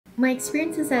My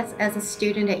experiences as a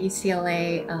student at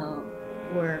UCLA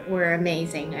were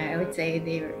amazing. I would say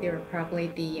they were probably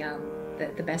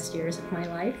the best years of my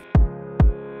life.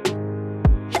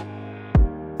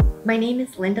 My name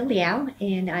is Linda Liau,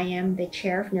 and I am the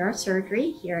chair of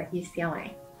neurosurgery here at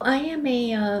UCLA. I am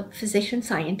a physician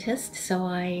scientist, so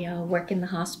I work in the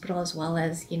hospital as well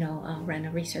as, run a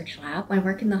research lab. My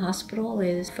work in the hospital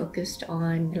is focused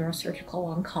on neurosurgical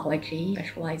oncology,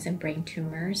 specialize in brain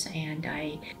tumors, and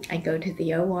I go to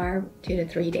the OR 2 to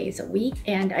 3 days a week.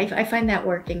 And I find that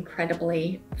work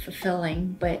incredibly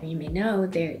fulfilling, but you may know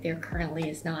there currently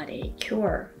is not a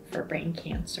cure for brain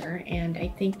cancer, and I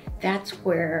think that's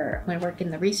where my work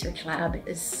in the research lab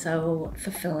is so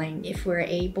fulfilling. If we're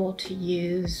able to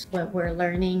use what we're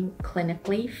learning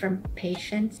clinically from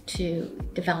patients to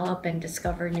develop and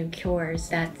discover new cures,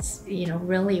 that's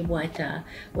really what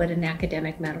an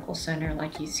academic medical center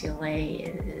like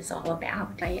UCLA is all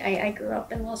about. I grew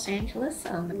up in Los Angeles.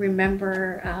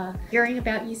 Remember hearing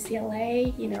about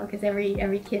UCLA, because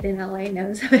every kid in LA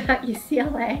knows about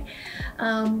UCLA.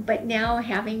 But now,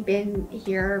 having been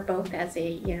here both as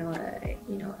a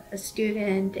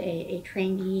student, a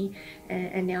trainee,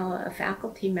 and now a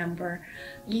faculty member,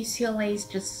 UCLA is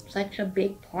just such a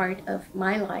big part of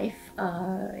my life,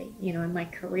 in my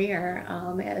career,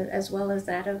 as well as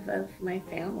that of my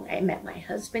family. I met my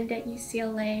husband at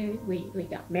UCLA. We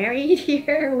got married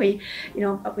here.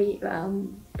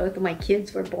 Both of my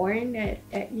kids were born at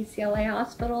UCLA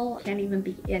Hospital. Can't even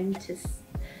begin to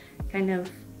kind of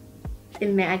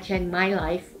imagine my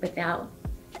life without,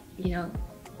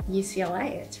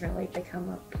 UCLA. It's really become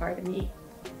a part of me.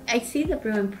 I see the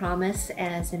Bruin Promise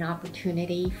as an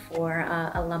opportunity for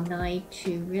alumni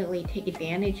to really take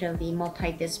advantage of the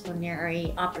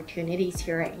multidisciplinary opportunities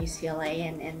here at UCLA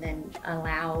and then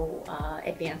allow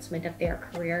advancement of their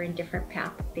career in different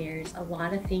paths. There's a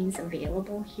lot of things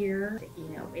available here.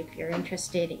 If you're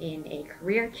interested in a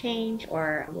career change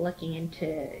or looking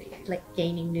into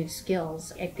gaining new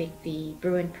skills, I think the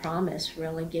Bruin Promise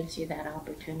really gives you that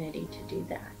opportunity to do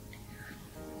that.